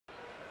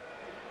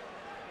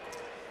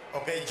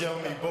Okay,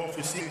 gentlemen, you both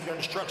receive your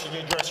instructions in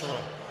your dressing room.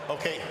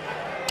 Okay,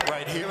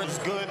 right here is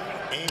good,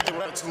 aim the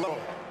right low.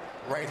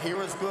 Right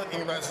here is good,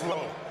 aim right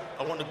low.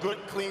 I want a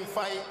good, clean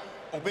fight.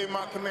 Obey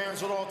my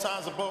commands at all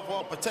times. Above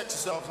all, protect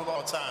yourselves at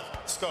all times.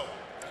 Let's go.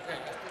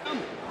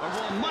 Or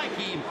will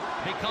Mikey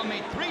become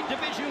a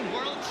 3-division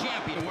world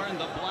champion? Wearing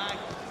the black,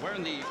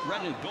 wearing the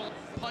red and gold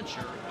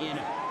puncher in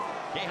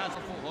Dejan's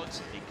full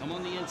hooks. They come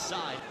on the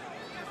inside.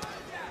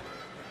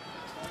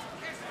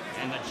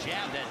 And the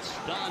jab, that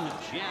stunned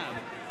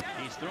jab.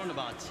 He's thrown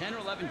about 10 or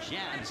 11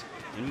 jabs,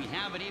 and we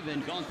haven't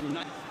even gone through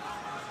 9.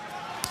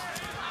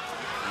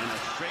 And a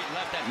straight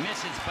left that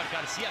misses, but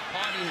Garcia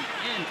caught him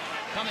in,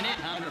 coming in.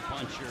 Counter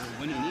puncher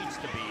when he needs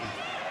to be.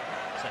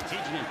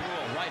 Zlaticanin threw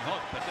a right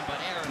hook, but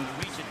air and the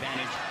reach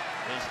advantage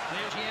is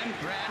clear. GM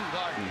Grand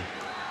Garden.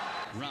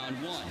 Round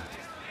 1. Nice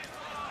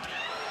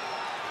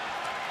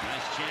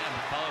jab,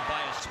 followed by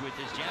a with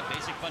his jab.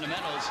 Basic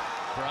fundamentals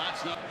for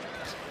Oxnard.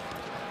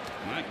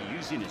 Mikey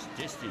using his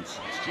distance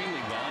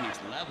extremely well and his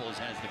levels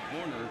as the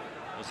corner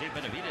Jose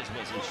Benavidez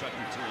was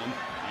instructing to him.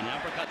 And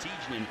uppercut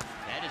Dejan.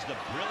 That is the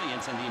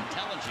brilliance and the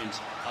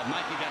intelligence of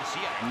Mikey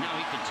Garcia. And now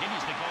he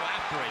continues to go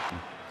after it.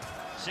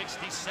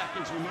 60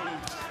 seconds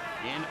removed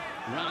in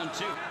round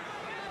 2.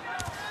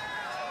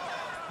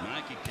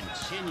 Mikey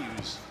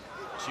continues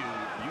to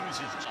use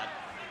his shot.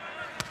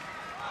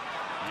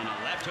 And a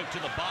left hook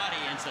to the body,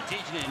 and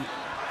Zlaticanin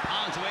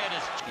pounds away at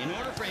his. In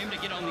order for him to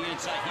get on the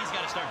inside, he's got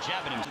to start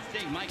jabbing him. The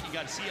thing, Mikey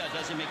Garcia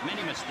doesn't make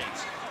many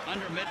mistakes.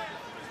 Under mid,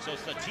 so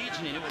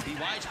Zlaticanin, it would be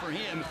wise for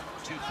him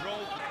to throw.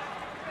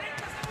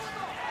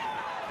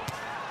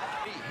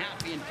 Be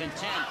happy and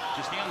content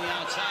to stay on the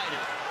outside.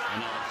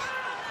 And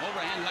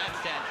overhand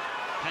left that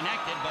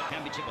connected, but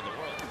championship of the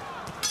world.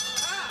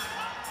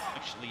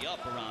 Actually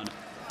up around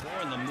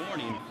 4 in the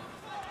morning.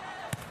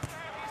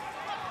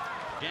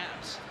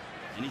 Jabs.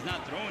 And he's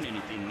not throwing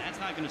anything. That's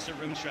not going to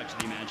serve him stretch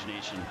the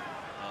imagination.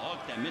 A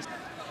hook that missed.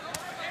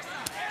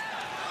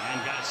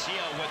 And Garcia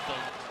with the...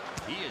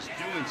 He is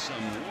doing some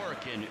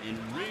work and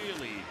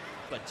really...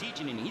 But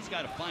Dejan, he's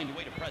got to find a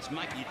way to press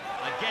Mikey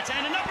against.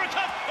 And an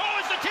uppercut! Oh,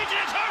 it's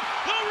Dejan's hurt!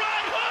 The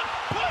right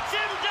hook puts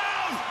him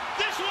down!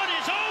 This one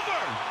is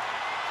over!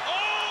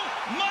 Oh,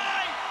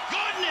 my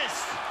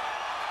goodness!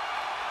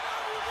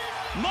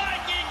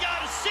 Mikey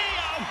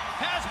Garcia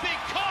has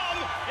become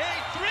a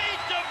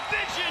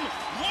 3-division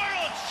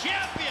world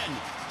champion.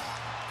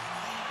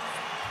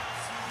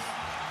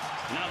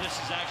 Now this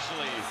is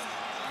actually,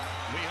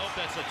 we hope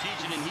that's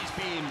Zlaticanin, and he's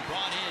being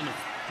brought in.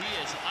 He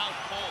is out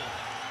cold.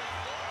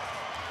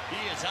 He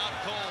is out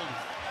cold.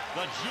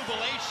 The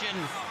jubilation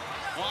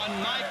on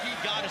Mikey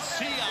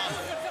Garcia.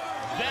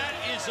 That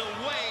is a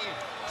way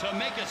to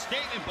make a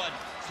statement, but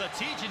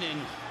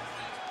Zlaticanin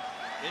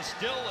is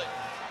still,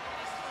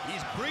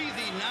 he's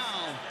breathing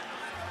now,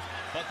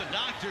 but the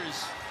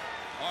doctors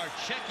are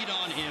checking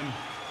on him.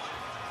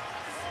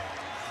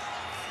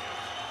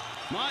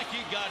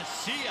 Mikey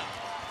Garcia.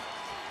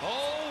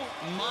 Oh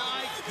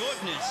my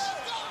goodness.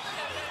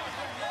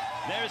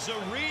 There's a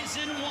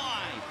reason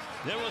why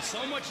there was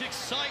so much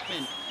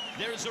excitement.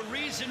 There's a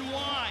reason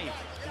why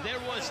there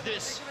was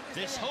this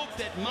hope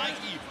that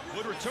Mikey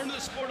would return to the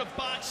sport of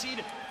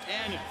boxing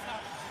and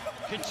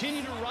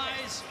continue to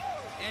rise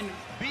and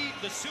be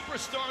the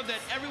superstar that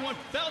everyone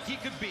felt he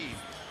could be.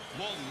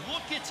 Well,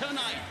 look at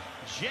tonight,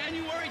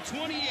 January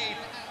 28th,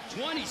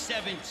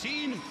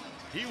 2017.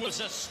 He was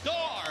a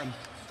star,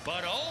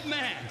 but oh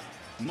man,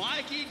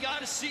 Mikey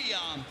Garcia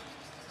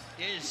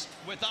is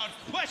without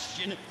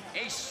question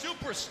a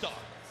superstar.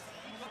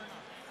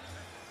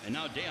 And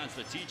now Dejan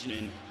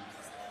Zlaticanin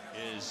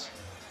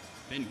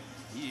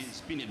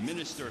he's been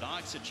administered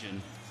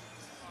oxygen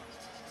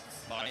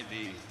by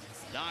the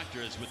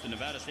doctors with the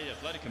Nevada State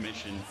Athletic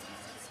Commission.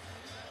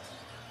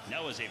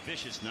 That was a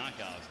vicious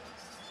knockout.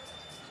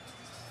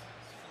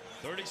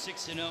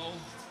 36-0,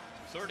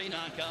 30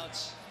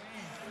 knockouts,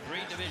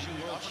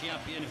 3-division world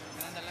champion.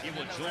 He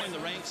will join the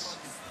ranks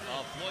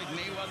of Floyd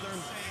Mayweather,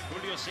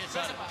 Julio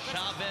Cesar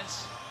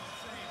Chavez,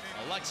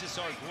 Alexis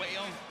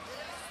Arguello,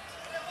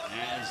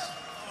 as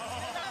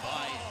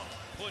by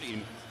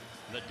putting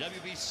the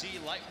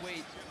WBC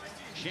lightweight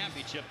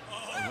championship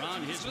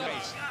around his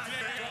waist.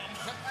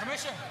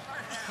 Commission.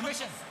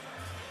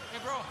 Hey,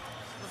 bro,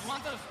 los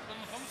guantes nos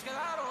vamos a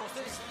quedar o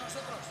ustedes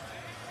nosotros?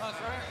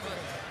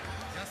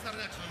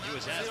 He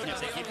was asking if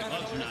they keep the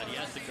gloves or not. He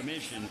asked the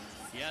commission.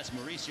 He asked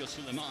Mauricio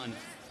Suleiman,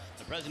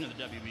 the president of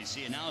the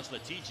WBC, and now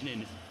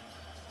Zlaticanin.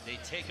 They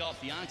take off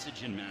the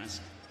oxygen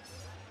mask,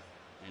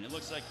 and it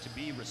looks like to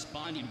be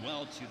responding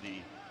well to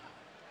the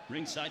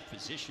ringside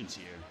physicians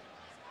here.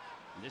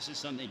 And this is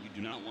something you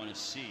do not want to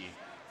see,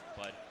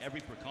 but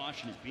every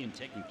precaution is being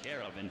taken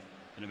care of, and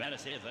the Nevada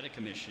State Athletic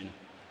Commission,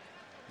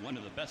 one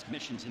of the best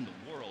commissions in the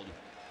world.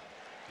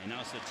 And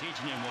now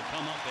Zlaticanin will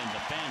come up and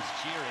the fans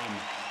cheer him.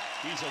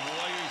 He's a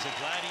warrior, he's a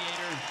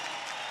gladiator.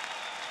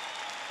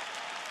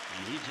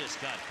 And he just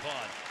got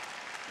caught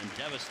in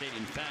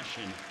devastating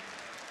fashion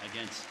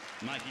against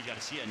Mikey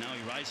Garcia. Now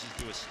he rises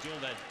to a stool.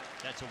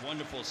 That's a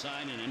wonderful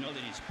sign, and I know that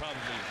he's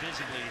probably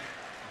visibly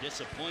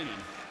disappointed.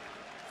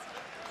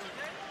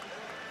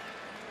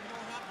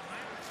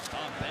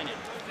 Bennett,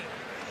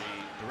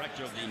 the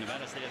director of the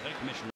Nevada State Athletic Commission.